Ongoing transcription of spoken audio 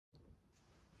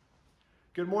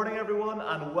Good morning, everyone,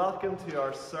 and welcome to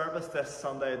our service this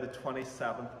Sunday, the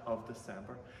 27th of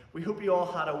December. We hope you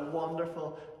all had a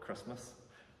wonderful Christmas.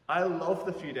 I love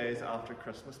the few days after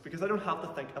Christmas because I don't have to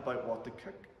think about what to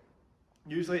cook.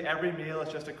 Usually every meal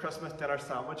is just a Christmas dinner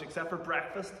sandwich, except for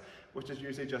breakfast, which is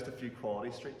usually just a few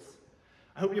quality streets.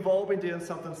 I hope you've all been doing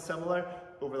something similar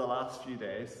over the last few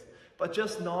days. But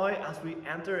just now, as we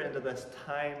enter into this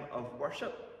time of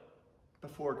worship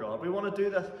before God, we want to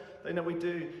do this thing that we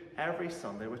do every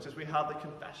Sunday, which is we have the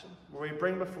confession, where we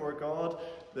bring before God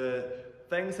the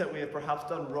things that we have perhaps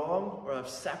done wrong or have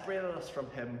separated us from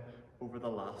Him over the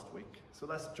last week. So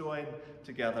let's join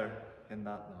together in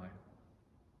that now.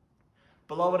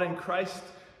 Beloved in Christ,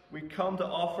 we come to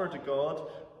offer to God,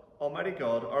 Almighty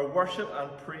God, our worship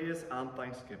and praise and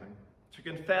thanksgiving, to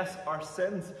confess our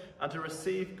sins and to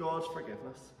receive God's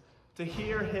forgiveness, to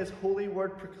hear His holy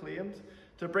word proclaimed,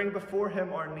 to bring before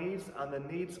Him our needs and the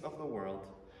needs of the world,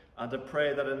 and to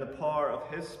pray that in the power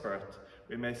of His Spirit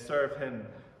we may serve Him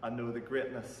and know the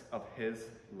greatness of His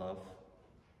love.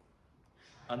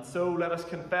 And so let us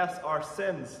confess our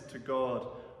sins to God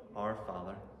our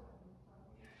Father.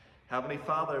 Heavenly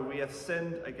Father, we have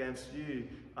sinned against you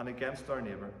and against our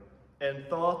neighbour, in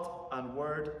thought and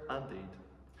word and deed,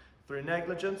 through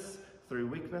negligence, through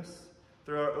weakness,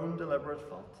 through our own deliberate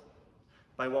fault,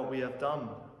 by what we have done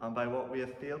and by what we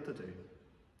have failed to do.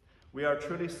 We are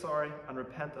truly sorry and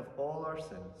repent of all our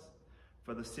sins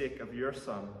for the sake of your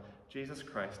Son, Jesus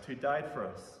Christ, who died for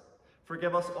us.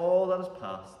 Forgive us all that is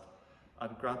past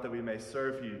and grant that we may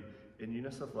serve you in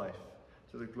newness of life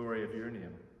to the glory of your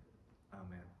name.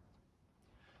 Amen.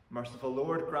 Merciful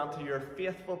Lord, grant to your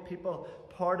faithful people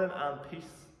pardon and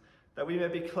peace, that we may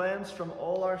be cleansed from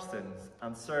all our sins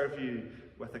and serve you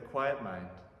with a quiet mind,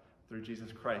 through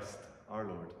Jesus Christ our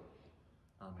Lord.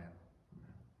 Amen.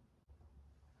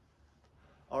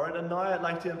 All right, and now I'd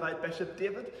like to invite Bishop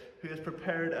David, who has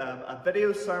prepared a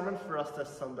video sermon for us this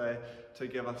Sunday, to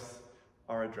give us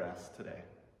our address today.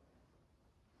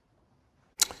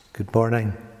 Good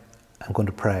morning. I'm going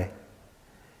to pray.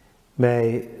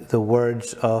 May the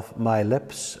words of my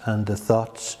lips and the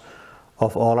thoughts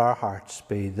of all our hearts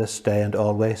be this day and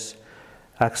always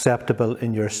acceptable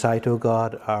in your sight, O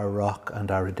God, our rock and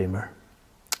our Redeemer.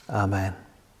 Amen.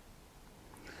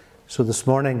 So this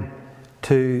morning,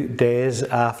 2 days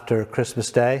after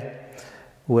Christmas Day,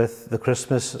 with the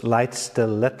Christmas lights still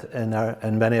lit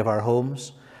in many of our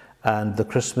homes, and the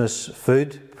Christmas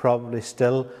food probably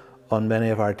still on many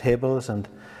of our tables, and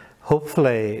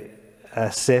hopefully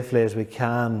as safely as we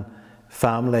can,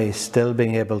 families still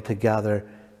being able to gather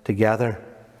together,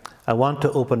 I want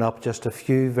to open up just a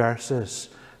few verses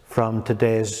from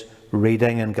today's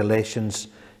reading in Galatians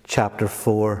chapter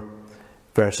 4,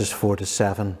 verses 4 to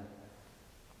 7.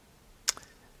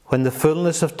 When the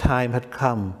fullness of time had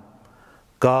come,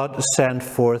 God sent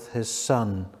forth his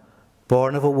Son,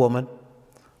 born of a woman,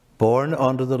 born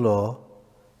under the law,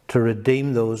 to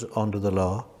redeem those under the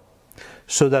law,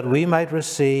 so that we might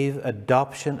receive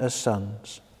adoption as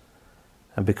sons.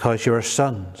 And because you are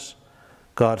sons,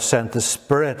 God sent the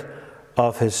Spirit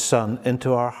of his Son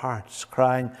into our hearts,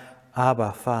 crying,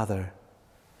 Abba, Father.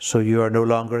 So you are no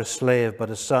longer a slave, but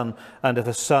a son, and if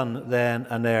a son, then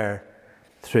an heir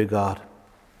through God.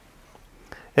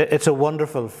 It's a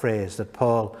wonderful phrase that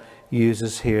Paul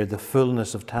uses here, the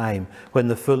fullness of time, when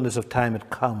the fullness of time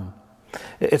had come.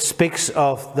 It speaks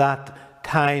of that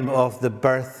time of the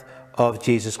birth of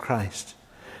Jesus Christ,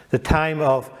 the time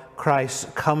of Christ's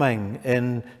coming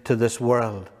into this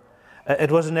world.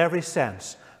 It was in every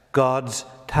sense God's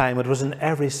time. It was in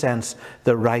every sense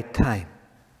the right time.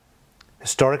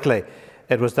 Historically,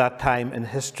 it was that time in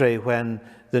history when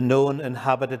the known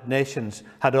inhabited nations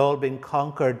had all been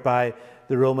conquered by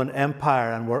the Roman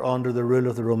Empire and were under the rule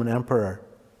of the Roman Emperor.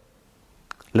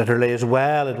 Literally as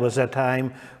well, it was a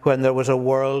time when there was a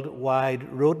worldwide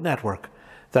road network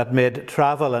that made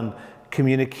travel and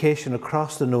communication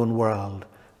across the known world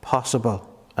possible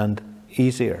and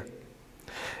easier.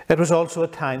 It was also a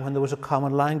time when there was a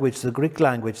common language, the Greek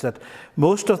language, that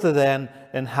most of the then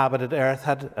inhabited earth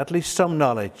had at least some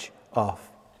knowledge of.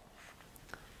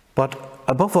 But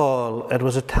above all, it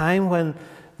was a time when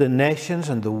the nations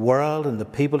and the world and the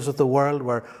peoples of the world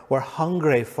were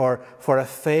hungry for a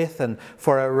faith and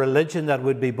for a religion that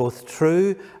would be both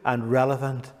true and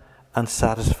relevant and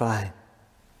satisfying.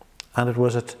 And it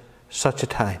was at such a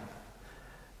time,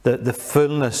 the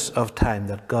fullness of time,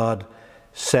 that God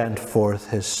sent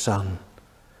forth his Son,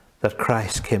 that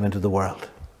Christ came into the world.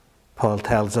 Paul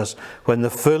tells us, when the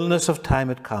fullness of time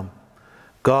had come,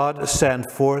 God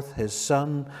sent forth his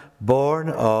Son, born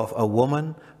of a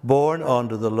woman, born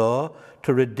under the law,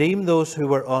 to redeem those who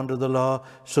were under the law,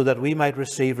 so that we might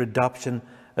receive adoption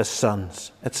as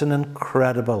sons. It's an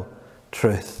incredible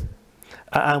truth.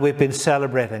 And we've been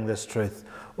celebrating this truth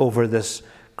over this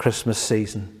Christmas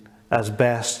season as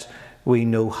best we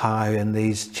know how in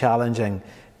these challenging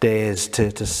days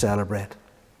to celebrate.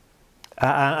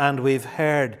 And we've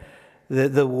heard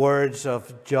the words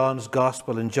of John's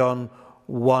Gospel in John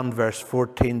 1 verse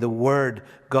 14. The Word,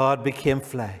 God, became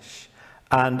flesh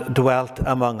and dwelt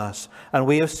among us. And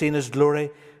we have seen his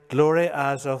glory, glory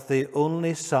as of the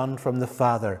only Son from the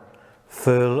Father,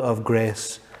 full of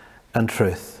grace and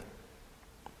truth.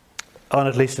 On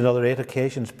at least another 8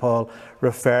 occasions, Paul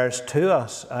refers to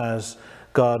us as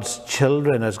God's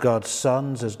children, as God's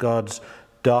sons, as God's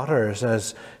daughters,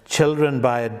 as children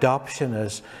by adoption,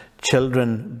 as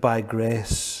children by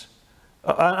grace.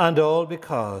 And all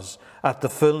because at the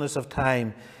fullness of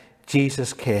time,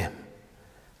 Jesus came.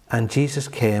 And Jesus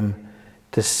came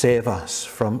to save us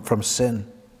from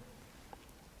sin.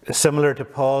 Similar to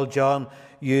Paul, John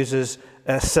uses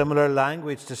a similar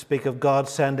language to speak of God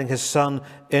sending his Son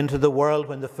into the world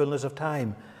when the fullness of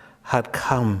time had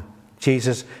come.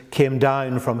 Jesus came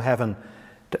down from heaven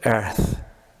to earth.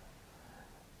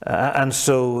 And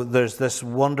so there's this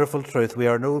wonderful truth. We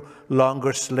are no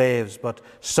longer slaves, but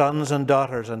sons and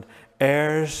daughters and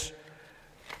heirs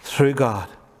through God.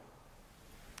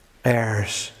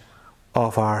 Heirs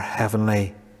of our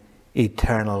heavenly,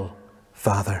 eternal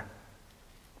Father.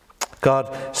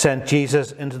 God sent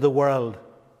Jesus into the world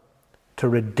to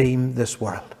redeem this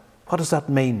world. What does that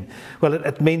mean? Well,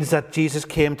 it means that Jesus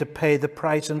came to pay the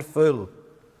price in full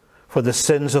for the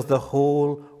sins of the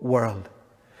whole world.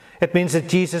 It means that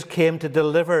Jesus came to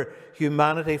deliver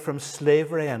humanity from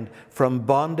slavery and from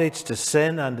bondage to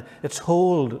sin and its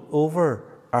hold over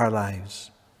our lives.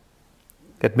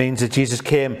 It means that Jesus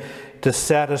came to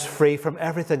set us free from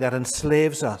everything that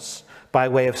enslaves us by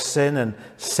way of sin and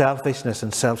selfishness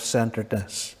and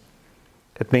self-centeredness.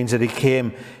 It means that he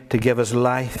came to give us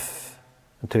life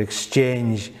and to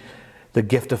exchange the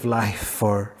gift of life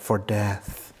for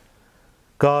death.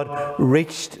 God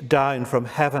reached down from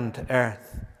heaven to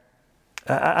earth.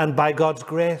 And by God's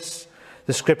grace,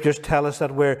 the scriptures tell us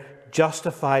that we're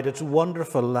justified. It's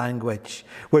wonderful language.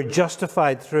 We're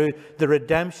justified through the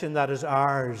redemption that is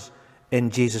ours in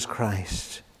Jesus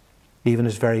Christ. Even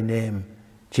his very name,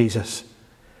 Jesus,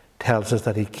 tells us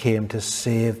that he came to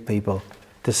save people,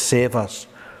 to save us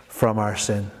from our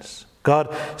sins.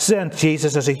 God sent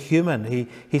Jesus as a human.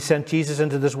 He sent Jesus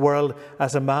into this world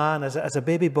as a man, as a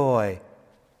baby boy.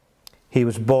 He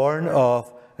was born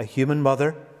of a human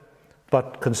mother,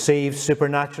 but conceived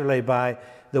supernaturally by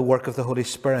the work of the Holy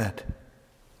Spirit.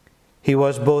 He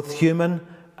was both human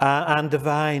and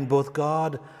divine, both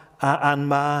God and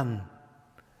man.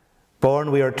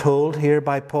 Born, we are told here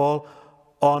by Paul,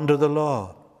 under the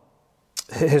law.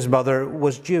 His mother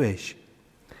was Jewish.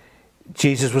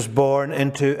 Jesus was born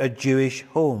into a Jewish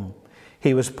home.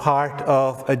 He was part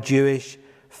of a Jewish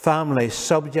family,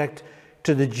 subject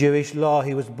to the Jewish law.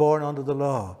 He was born under the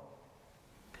law.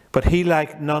 But he,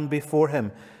 like none before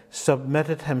him,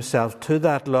 submitted himself to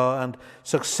that law and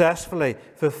successfully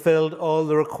fulfilled all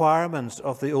the requirements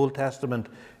of the Old Testament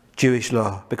Jewish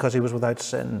law because he was without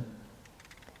sin.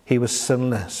 He was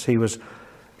sinless. He was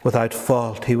without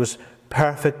fault. He was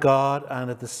perfect God and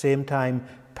at the same time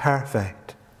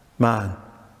perfect man.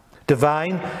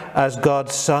 Divine as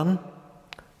God's Son,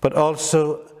 but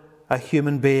also a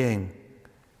human being,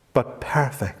 but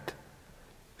perfect,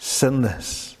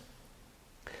 sinless.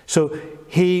 So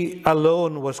he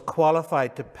alone was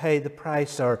qualified to pay the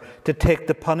price or to take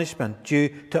the punishment due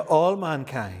to all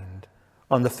mankind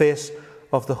on the face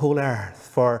of the whole earth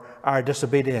for our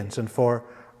disobedience and for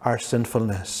our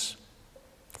sinfulness.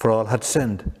 For all had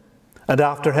sinned, and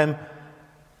after him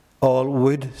all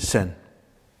would sin.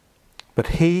 But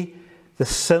he, the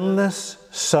sinless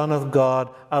Son of God,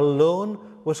 alone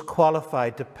was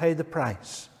qualified to pay the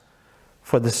price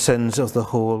for the sins of the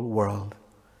whole world,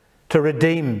 to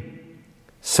redeem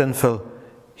sinful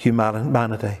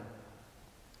humanity.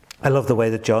 I love the way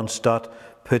that John Stott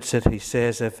puts it. He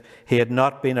says, if he had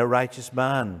not been a righteous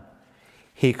man,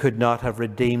 he could not have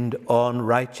redeemed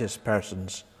unrighteous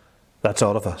persons. That's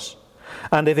all of us.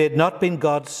 And if he had not been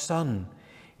God's Son,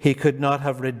 he could not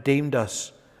have redeemed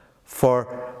us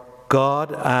for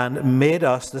God and made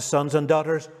us the sons and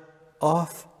daughters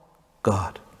of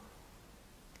God.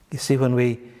 You see, when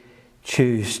we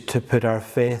choose to put our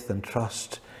faith and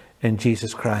trust in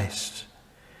Jesus Christ,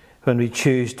 when we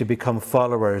choose to become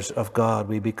followers of God,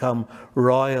 we become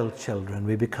royal children.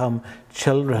 We become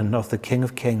children of the King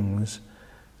of Kings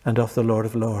and of the Lord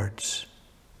of Lords.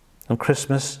 And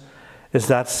Christmas is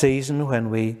that season when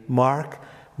we mark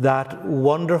that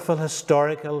wonderful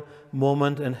historical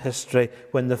moment in history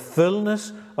when the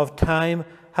fullness of time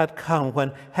had come,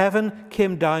 when heaven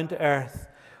came down to earth,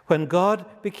 when God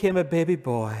became a baby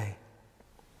boy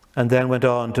and then went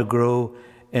on to grow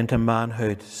into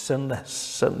manhood,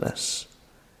 sinless,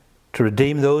 to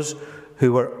redeem those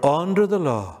who were under the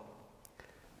law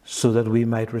so that we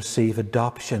might receive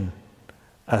adoption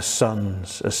as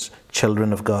sons, as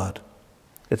children of God.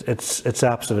 It's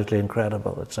absolutely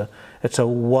incredible. It's a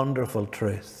wonderful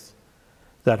truth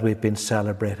that we've been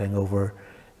celebrating over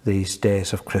these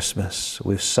days of Christmas.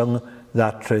 We've sung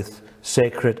that truth,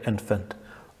 sacred infant,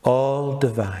 all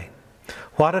divine.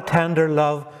 What a tender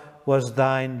love was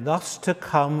thine, thus to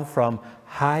come from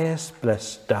highest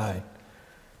bliss down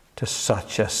to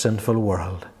such a sinful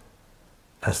world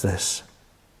as this.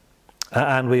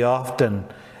 And we often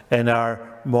in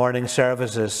our morning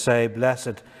services say,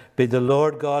 "Blessed be the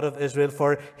Lord God of Israel,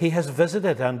 for he has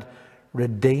visited and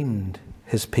redeemed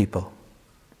his people."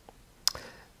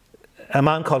 A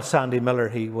man called Sandy Miller,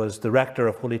 he was the rector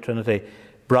of Holy Trinity,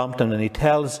 Brompton, and he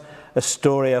tells a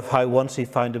story of how once he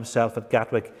found himself at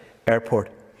Gatwick Airport.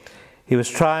 He was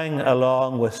trying,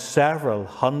 along with several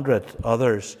hundred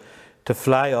others, to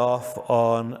fly off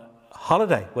on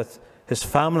holiday with his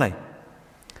family.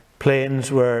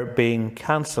 Planes were being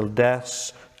cancelled,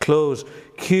 desks closed,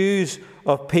 queues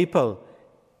of people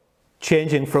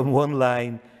changing from one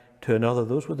line to another.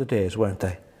 Those were the days, weren't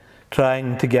they?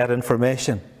 Trying to get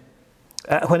information.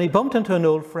 When he bumped into an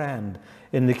old friend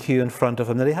in the queue in front of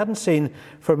him that he hadn't seen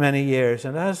for many years,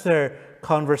 and as their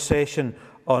conversation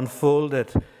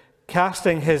unfolded,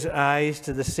 casting his eyes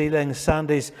to the ceiling,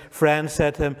 Sandy's friend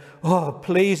said to him, "Oh,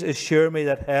 please assure me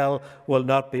that hell will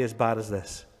not be as bad as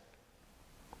this."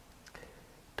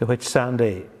 To which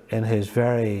Sandy, in his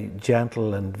very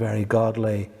gentle and very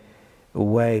godly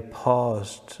way,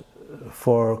 paused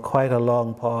for quite a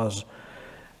long pause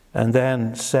and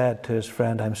then said to his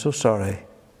friend, "I'm so sorry.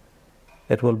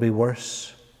 It will be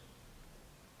worse,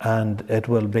 and it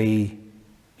will be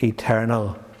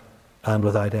eternal and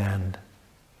without end."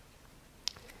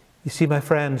 You see, my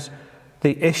friends,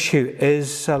 the issue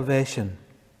is salvation.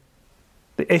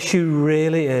 The issue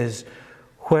really is,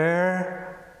 where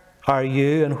are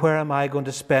you and where am I going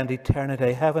to spend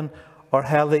eternity, heaven or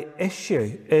hell? The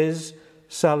issue is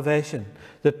salvation.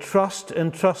 The trust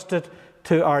entrusted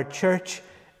to our church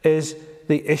is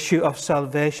the issue of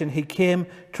salvation. He came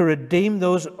to redeem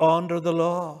those under the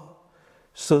law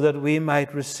so that we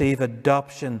might receive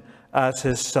adoption as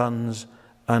his sons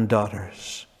and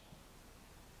daughters.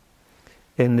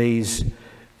 In these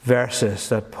verses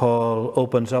that Paul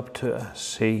opens up to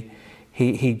us,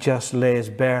 he just lays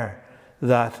bare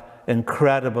that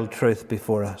incredible truth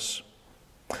before us.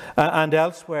 And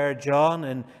elsewhere, John,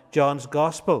 in John's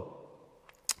Gospel,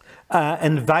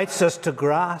 invites us to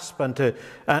grasp and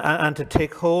to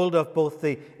take hold of both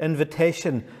the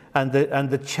invitation and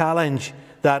the challenge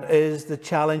that is the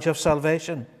challenge of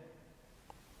salvation.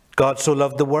 God so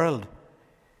loved the world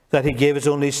that he gave his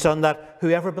only Son, that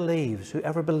whoever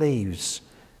believes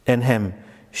in him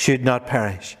should not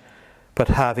perish, but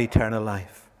have eternal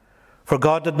life. For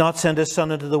God did not send his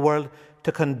Son into the world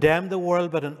to condemn the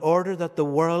world, but in order that the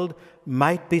world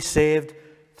might be saved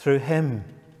through him.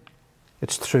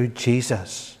 It's through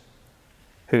Jesus,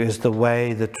 who is the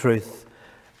way, the truth,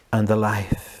 and the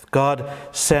life. God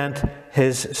sent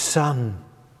his Son.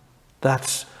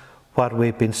 That's what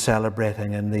we've been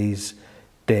celebrating in these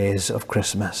days of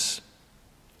Christmas.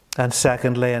 And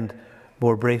secondly, and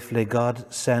more briefly,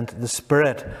 God sent the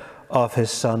Spirit of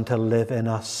his Son to live in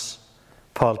us.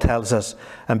 Paul tells us,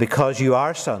 "And because you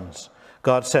are sons,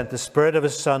 God sent the Spirit of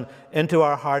his Son into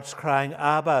our hearts, crying,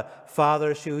 'Abba,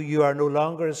 Father,' so you are no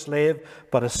longer a slave,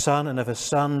 but a son, and if a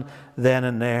son, then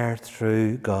an heir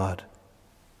through God."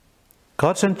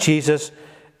 God sent Jesus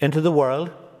into the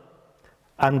world,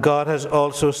 and God has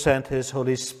also sent his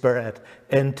Holy Spirit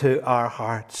into our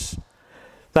hearts.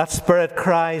 That Spirit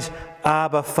cries,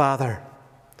 "Abba, Father."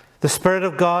 The Spirit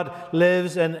of God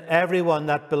lives in everyone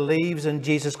that believes in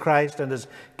Jesus Christ and has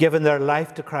given their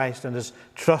life to Christ and has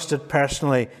trusted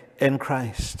personally in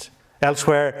Christ.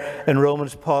 Elsewhere in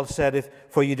Romans, Paul said,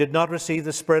 "For you did not receive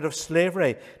the spirit of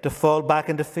slavery to fall back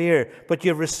into fear, but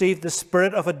you have received the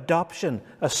Spirit of adoption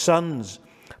as sons,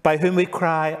 by whom we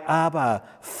cry, 'Abba,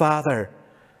 Father.'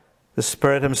 The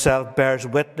Spirit himself bears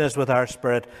witness with our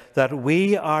spirit that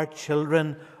we are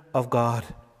children of God."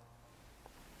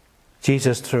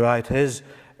 Jesus, throughout his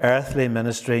earthly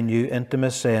ministry, knew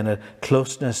intimacy and a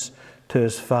closeness to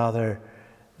his Father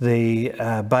The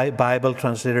Bible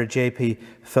translator J.P.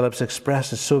 Phillips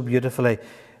expressed it so beautifully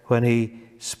when he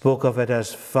spoke of it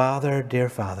as Father, dear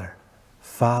Father.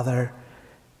 Father,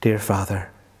 dear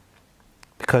Father.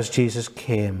 Because Jesus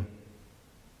came,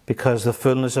 because the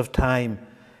fullness of time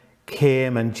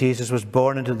came and Jesus was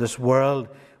born into this world,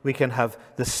 we can have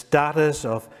the status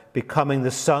of becoming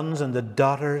the sons and the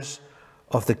daughters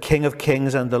of the King of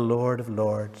Kings and the Lord of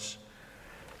Lords.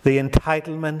 The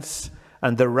entitlements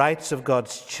and the rights of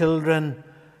God's children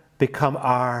become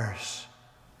ours.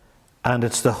 And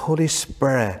it's the Holy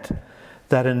Spirit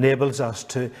that enables us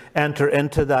to enter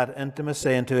into that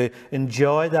intimacy and to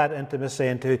enjoy that intimacy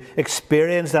and to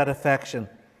experience that affection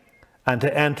and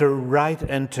to enter right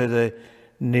into the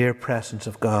near presence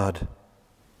of God.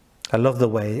 I love the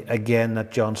way, again,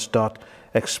 that John Stott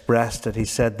expressed it. He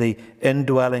said, the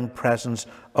indwelling presence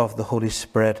of the Holy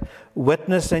Spirit,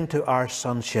 witnessing to our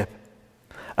sonship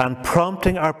and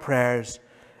prompting our prayers,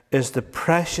 is the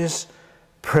precious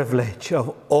privilege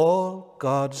of all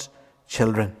God's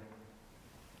children.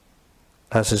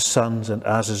 As his sons and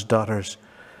as his daughters,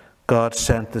 God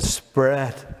sent the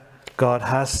Spirit. God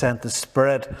has sent the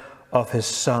Spirit of his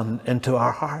Son into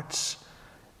our hearts,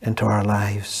 into our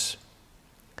lives.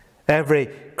 Every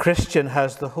Christian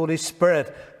has the Holy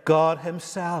Spirit, God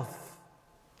himself,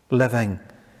 living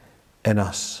in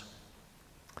us.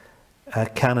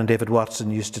 Canon David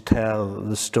Watson used to tell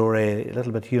the story, a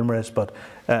little bit humorous, but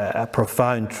a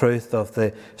profound truth, of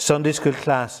the Sunday school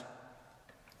class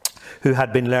who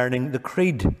had been learning the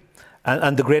Creed.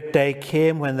 And the great day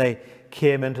came when they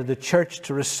came into the church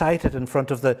to recite it in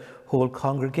front of the whole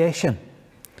congregation.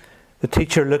 The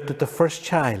teacher looked at the first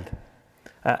child.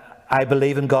 I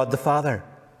believe in God the Father.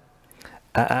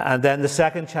 And then the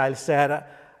second child said,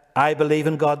 I believe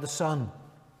in God the Son.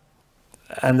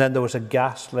 And then there was a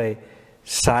ghastly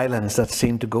silence that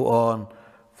seemed to go on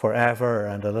forever,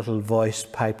 and a little voice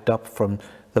piped up from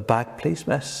the back, please,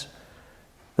 miss,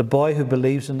 the boy who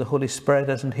believes in the Holy Spirit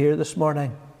isn't here this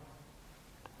morning.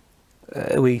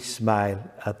 We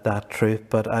smile at that truth,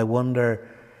 but I wonder,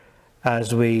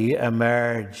 as we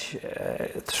emerge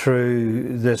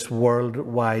through this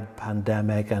worldwide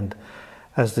pandemic, and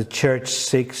as the church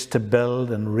seeks to build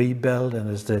and rebuild,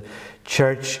 and as the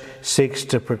church seeks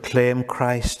to proclaim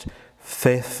Christ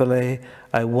faithfully,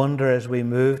 I wonder, as we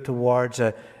move towards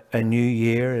a new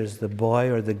year, is the boy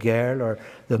or the girl or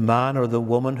the man or the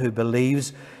woman who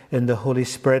believes in the Holy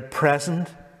Spirit present?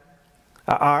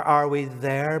 Are we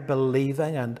there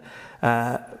believing and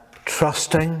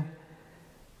trusting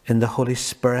in the Holy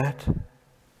Spirit?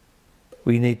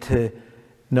 We need to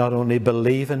not only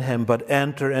believe in him, but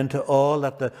enter into all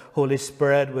that the Holy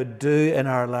Spirit would do in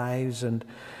our lives and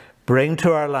bring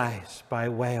to our lives by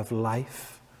way of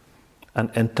life and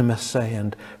intimacy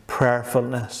and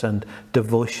prayerfulness and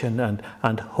devotion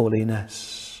and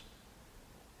holiness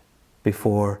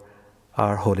before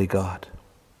our holy God.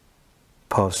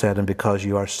 Paul said, and because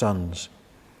you are sons,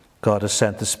 God has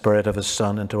sent the Spirit of his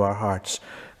Son into our hearts,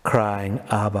 crying,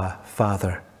 Abba,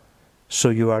 Father. So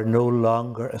you are no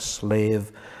longer a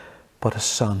slave, but a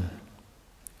son.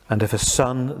 And if a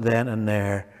son, then and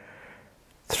there,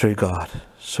 through God.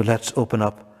 So let's open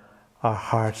up our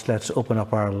hearts, let's open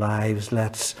up our lives,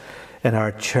 let's, in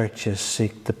our churches,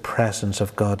 seek the presence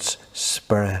of God's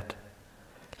Spirit.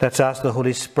 Let's ask the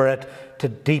Holy Spirit to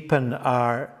deepen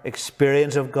our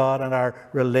experience of God and our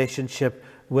relationship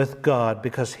with God,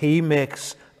 because he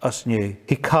makes us new.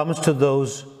 He comes to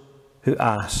those who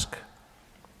ask.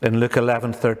 In Luke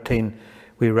 11:13,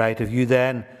 we write, if you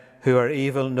then, who are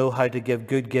evil, know how to give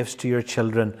good gifts to your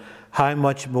children, how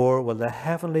much more will the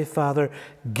Heavenly Father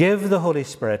give the Holy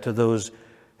Spirit to those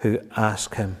who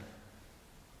ask him?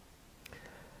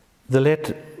 The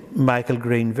late Michael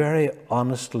Green very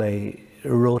honestly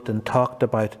wrote and talked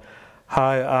about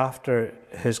how after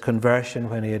his conversion,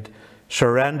 when he had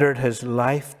surrendered his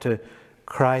life to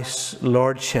Christ's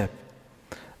lordship,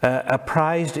 a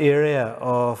prized area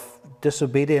of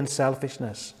disobedient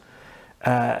selfishness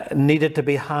needed to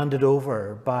be handed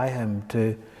over by him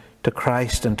to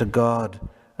Christ and to God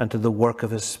and to the work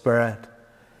of his Spirit.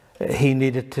 He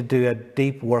needed to do a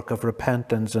deep work of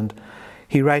repentance, and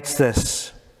he writes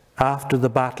this: after the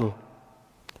battle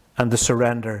and the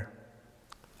surrender,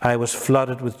 I was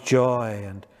flooded with joy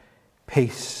and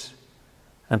peace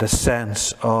and a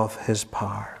sense of his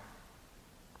power.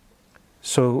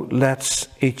 So let's,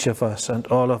 each of us and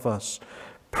all of us,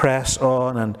 press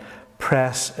on and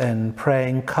press in,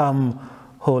 praying, come,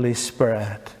 Holy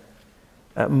Spirit.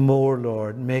 More,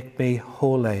 Lord, make me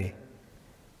holy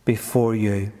before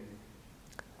you.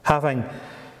 Having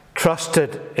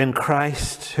trusted in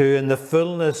Christ, who in the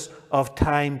fullness of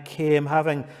time came,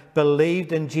 having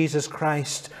believed in Jesus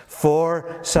Christ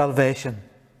for salvation.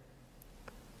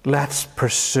 Let's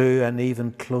pursue an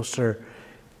even closer,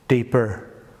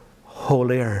 deeper,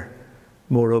 holier,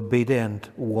 more obedient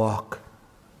walk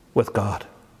with God.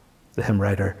 The hymn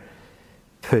writer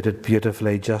put it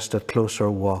beautifully, just a closer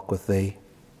walk with thee.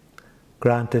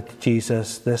 Grant it,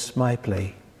 Jesus, this my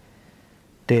plea,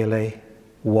 daily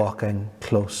walking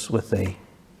close with thee.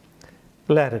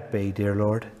 Let it be, dear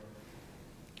Lord,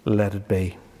 let it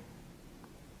be.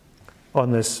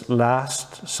 On this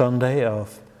last Sunday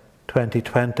of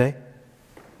 2020,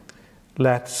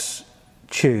 let's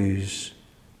choose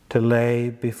to lay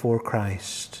before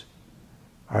Christ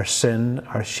our sin,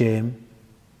 our shame,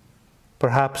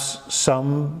 perhaps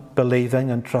some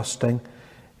believing and trusting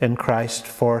in Christ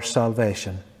for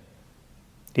salvation,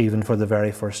 even for the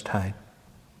very first time.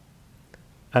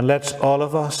 And let's all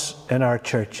of us in our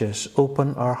churches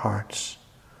open our hearts,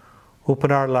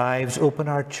 open our lives, open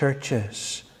our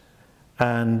churches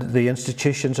and the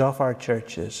institutions of our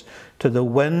churches to the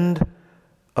wind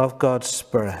of God's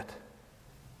Spirit.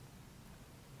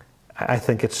 I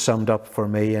think it's summed up for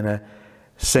me in a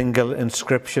single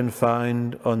inscription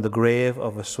found on the grave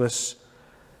of a Swiss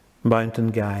mountain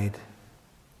guide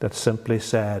that simply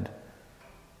said,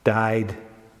 "Died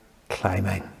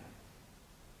climbing."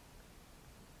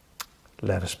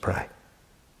 Let us pray.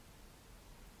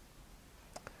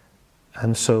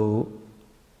 And so,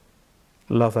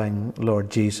 loving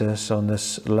Lord Jesus, on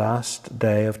this last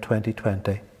day of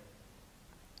 2020,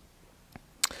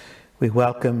 we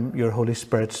welcome your Holy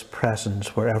Spirit's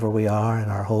presence wherever we are, in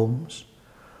our homes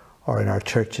or in our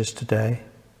churches today.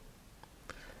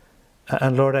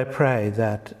 And Lord, I pray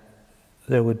that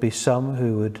there would be some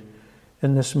who would,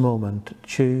 in this moment,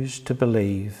 choose to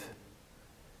believe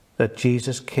that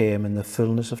Jesus came in the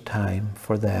fullness of time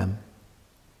for them,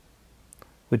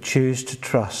 would choose to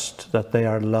trust that they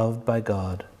are loved by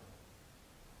God,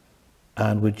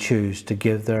 and would choose to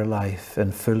give their life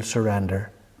in full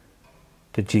surrender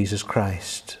to Jesus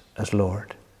Christ as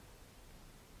Lord.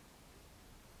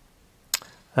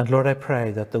 And Lord, I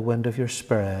pray that the wind of your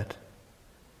Spirit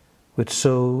would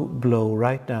so blow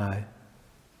right now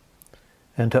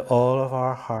into all of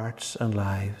our hearts and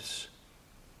lives,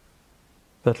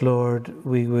 that, Lord,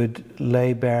 we would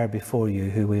lay bare before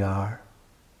you who we are,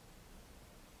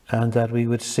 and that we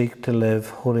would seek to live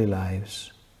holy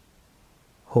lives,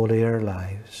 holier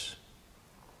lives,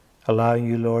 allowing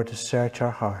you, Lord, to search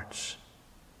our hearts,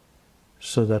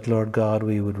 so that, Lord God,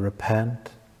 we would repent,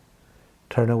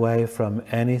 turn away from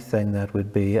anything that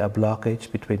would be a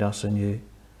blockage between us and you,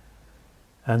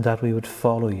 and that we would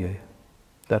follow you,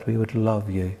 that we would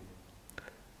love you,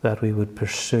 that we would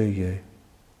pursue you,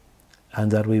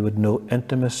 and that we would know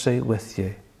intimacy with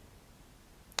you,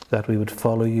 that we would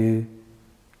follow you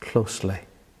closely,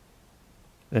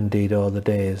 indeed all the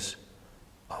days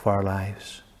of our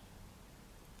lives.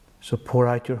 So pour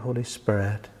out your Holy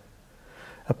Spirit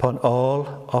upon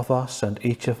all of us and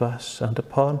each of us, and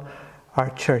upon our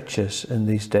churches in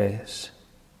these days,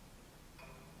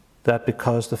 that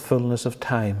because the fullness of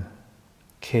time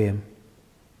came,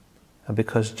 and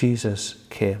because Jesus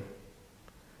came,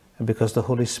 and because the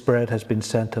Holy Spirit has been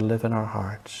sent to live in our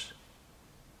hearts,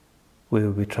 we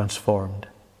will be transformed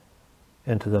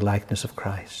into the likeness of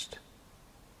Christ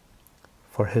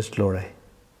for his glory.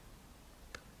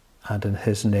 And in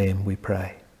his name we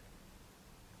pray.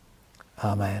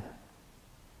 Amen.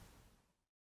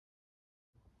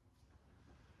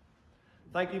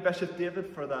 Thank you, Bishop David,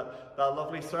 for that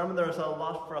lovely sermon. There is a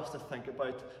lot for us to think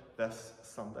about this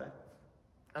Sunday.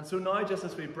 And so now, just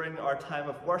as we bring our time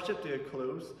of worship to a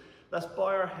close, let's bow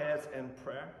our heads in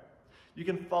prayer. You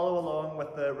can follow along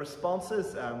with the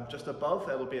responses just above.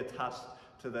 It will be attached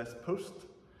to this post.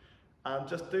 And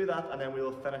just do that, and then we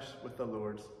will finish with the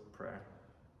Lord's Prayer.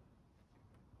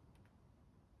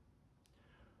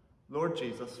 Lord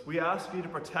Jesus, we ask you to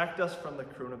protect us from the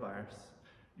coronavirus.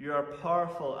 You are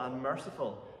powerful and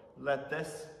merciful. Let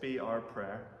this be our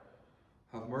prayer.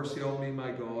 Have mercy on me,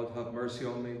 my God, have mercy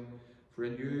on me, for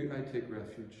in you I take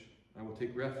refuge. I will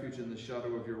take refuge in the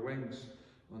shadow of your wings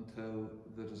until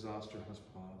the disaster has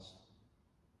passed.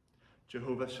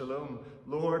 Jehovah Shalom,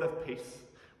 Lord of peace,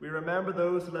 we remember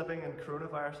those living in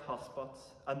coronavirus hotspots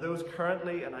and those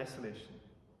currently in isolation.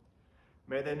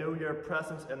 May they know your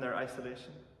presence in their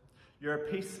isolation, your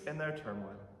peace in their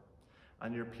turmoil,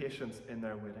 and your patience in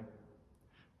their waiting.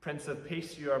 Prince of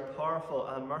Peace, you are powerful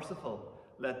and merciful.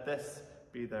 Let this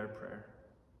be their prayer.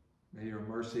 May your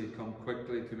mercy come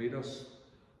quickly to meet us,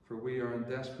 for we are in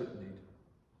desperate need.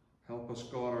 Help us,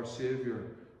 God, our Saviour,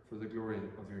 for the glory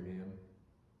of your name.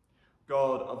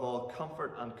 God of all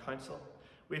comfort and counsel,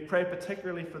 We pray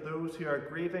particularly for those who are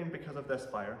grieving because of this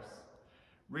virus,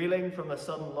 reeling from the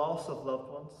sudden loss of loved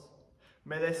ones.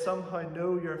 May they somehow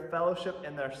know your fellowship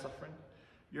in their suffering,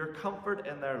 your comfort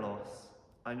in their loss,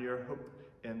 and your hope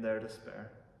in their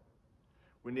despair.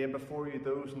 We name before you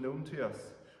those known to us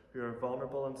who are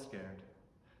vulnerable and scared,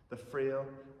 the frail,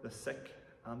 the sick,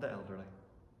 and the elderly.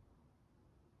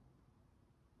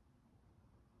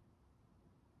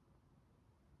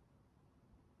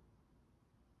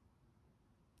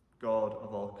 God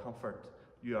of all comfort,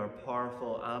 you are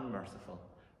powerful and merciful.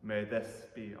 May this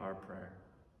be our prayer.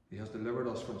 He has delivered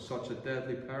us from such a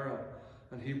deadly peril,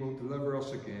 and he will deliver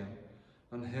us again.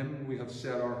 On him we have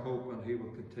set our hope, and he will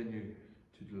continue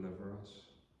to deliver us.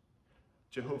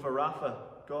 Jehovah Rapha,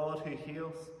 God who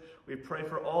heals, we pray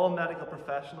for all medical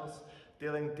professionals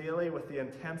dealing daily with the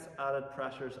intense added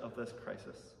pressures of this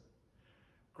crisis.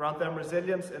 Grant them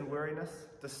resilience in weariness,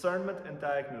 discernment in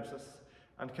diagnosis,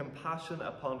 and compassion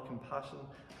upon compassion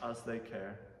as they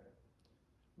care.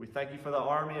 We thank you for the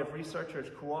army of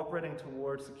researchers cooperating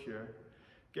towards the cure.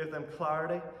 Give them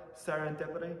clarity,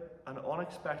 serendipity, and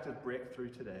unexpected breakthrough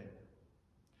today.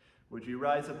 Would you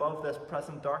rise above this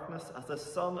present darkness as the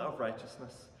sun of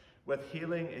righteousness, with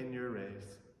healing in your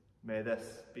rays? May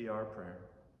this be our prayer.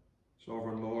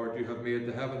 Sovereign Lord, you have made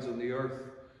the heavens and the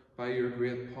earth by your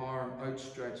great power and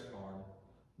outstretched arm.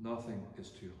 Nothing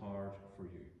is too hard for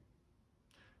you.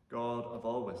 God of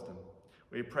all wisdom,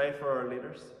 we pray for our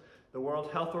leaders, the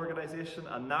World Health Organization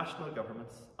and national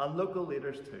governments, and local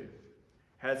leaders too,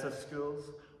 heads of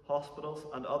schools, hospitals,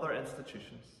 and other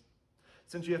institutions.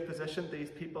 Since you have positioned these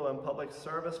people in public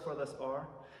service for this hour,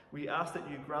 we ask that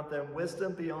you grant them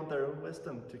wisdom beyond their own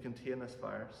wisdom to contain this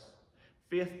virus,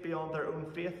 faith beyond their own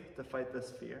faith to fight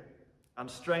this fear, and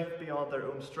strength beyond their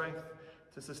own strength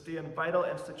to sustain vital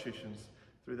institutions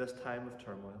through this time of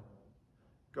turmoil.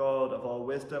 God of all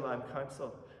wisdom and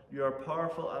counsel, you are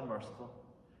powerful and merciful.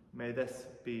 May this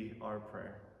be our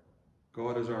prayer.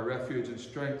 God is our refuge and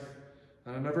strength,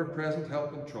 and an ever-present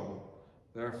help in trouble.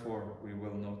 Therefore we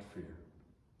will not fear.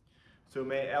 So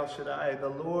may El Shaddai, the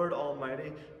Lord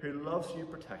Almighty, who loves you,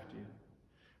 protect you.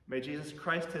 May Jesus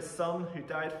Christ, his Son, who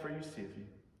died for you, save you.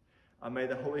 And may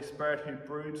the Holy Spirit, who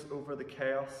broods over the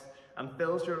chaos and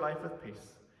fills your life with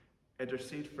peace,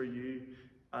 intercede for you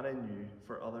and in you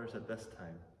for others at this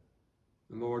time.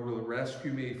 The Lord will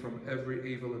rescue me from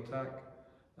every evil attack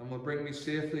and will bring me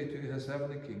safely to his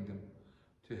heavenly kingdom.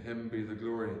 To him be the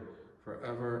glory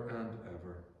forever and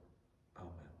ever.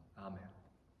 Amen. Amen.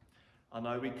 And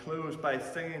now we close by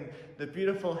singing the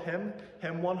beautiful hymn,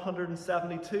 hymn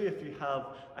 172, if you have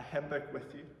a hymn book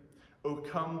with you. O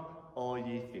come, all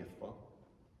ye faithful.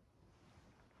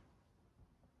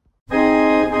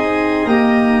 Faithful,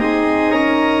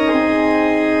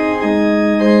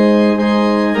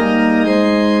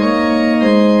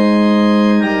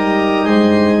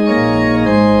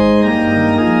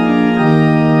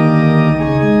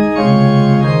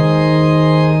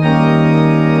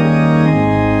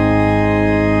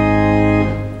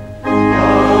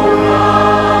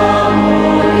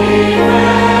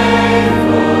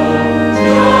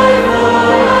 joyful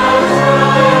as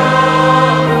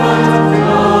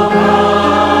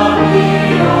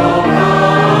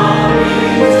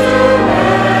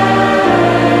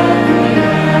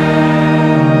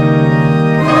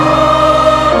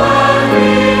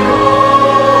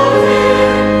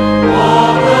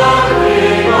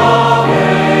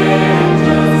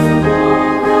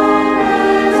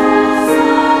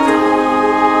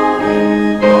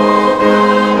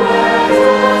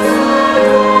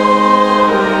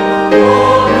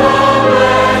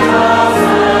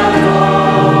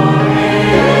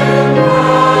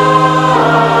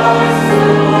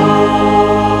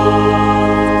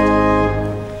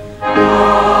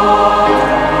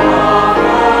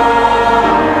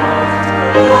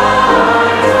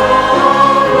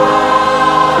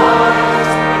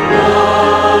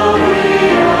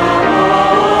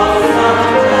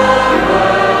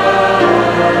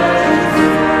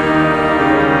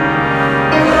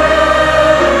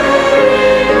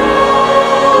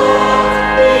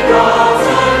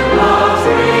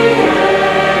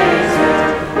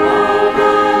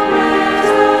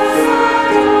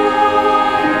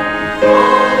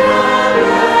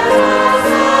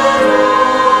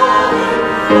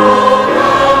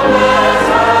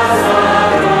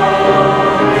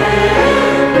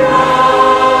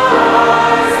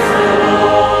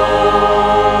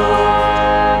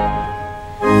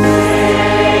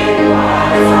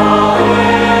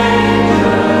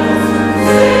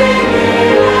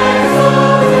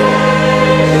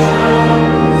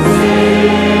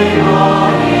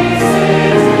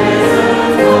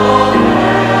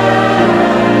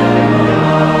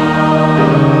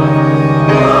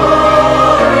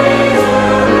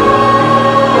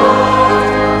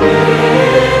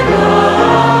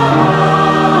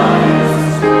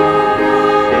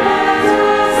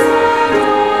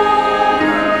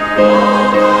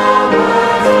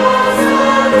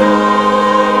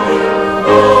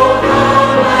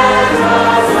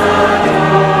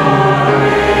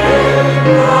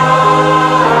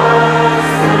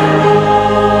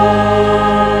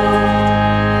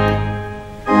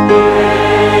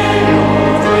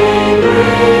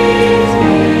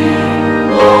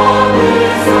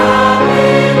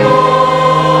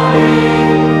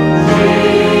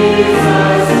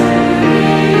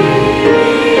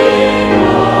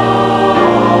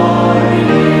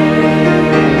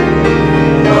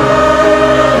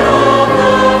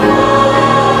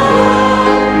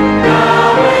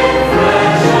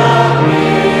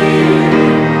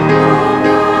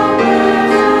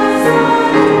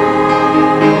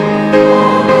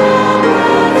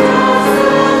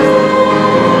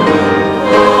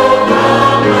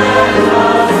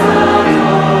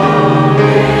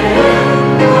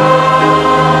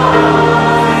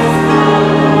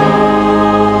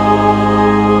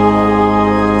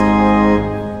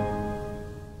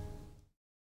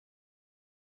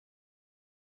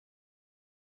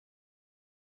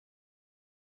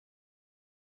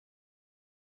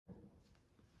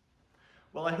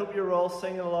Well, I hope you're all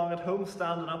singing along at home,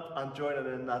 standing up and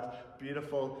joining in that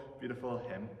beautiful, beautiful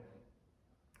hymn.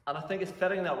 And I think it's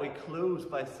fitting that we close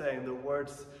by saying the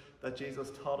words that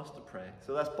Jesus taught us to pray.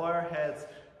 So let's bow our heads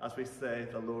as we say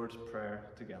the Lord's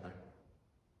Prayer together.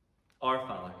 Our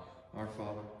Father,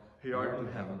 who art in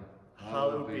heaven,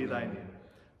 hallowed be thy name.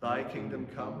 Thy kingdom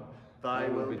come, thy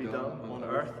will be done on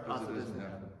earth as it is in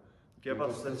heaven. Give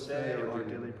us this day our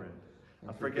daily bread,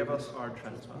 and forgive us our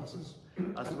trespasses,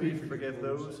 as we forgive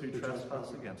those who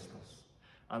trespass against us.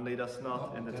 And lead us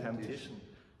not into temptation,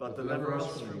 but deliver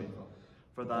us from evil.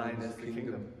 For thine is the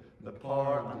kingdom, the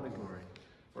power, and the glory,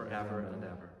 forever and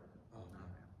ever. Amen.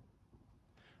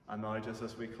 And now, just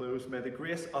as we close, may the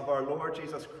grace of our Lord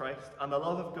Jesus Christ, and the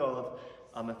love of God,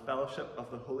 and the fellowship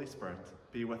of the Holy Spirit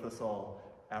be with us all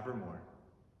evermore.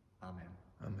 Amen.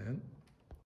 Amen.